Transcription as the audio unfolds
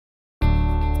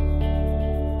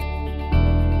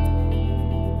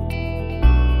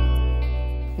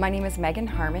My name is Meighan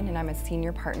Harmon and I'm a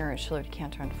senior partner at Schiller,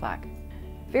 DuCanto Fleck.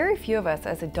 Very few of us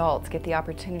as adults get the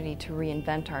opportunity to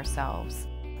reinvent ourselves.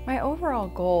 My overall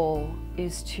goal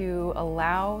is to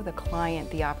allow the client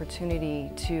the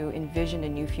opportunity to envision a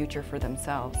new future for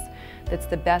themselves that's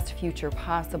the best future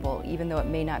possible, even though it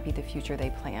may not be the future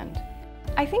they planned.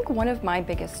 I think one of my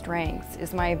biggest strengths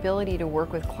is my ability to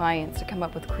work with clients to come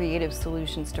up with creative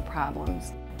solutions to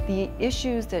problems. The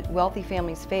issues that wealthy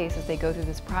families face as they go through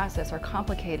this process are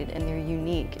complicated and they're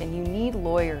unique, and you need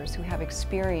lawyers who have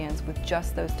experience with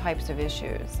just those types of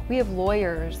issues. We have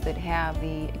lawyers that have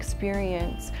the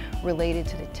experience related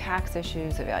to the tax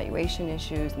issues, the valuation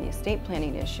issues, and the estate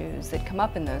planning issues that come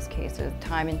up in those cases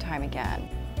time and time again.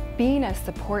 Being a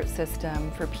support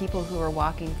system for people who are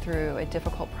walking through a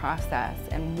difficult process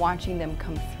and watching them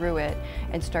come through it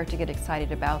and start to get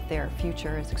excited about their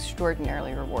future is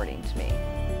extraordinarily rewarding to me.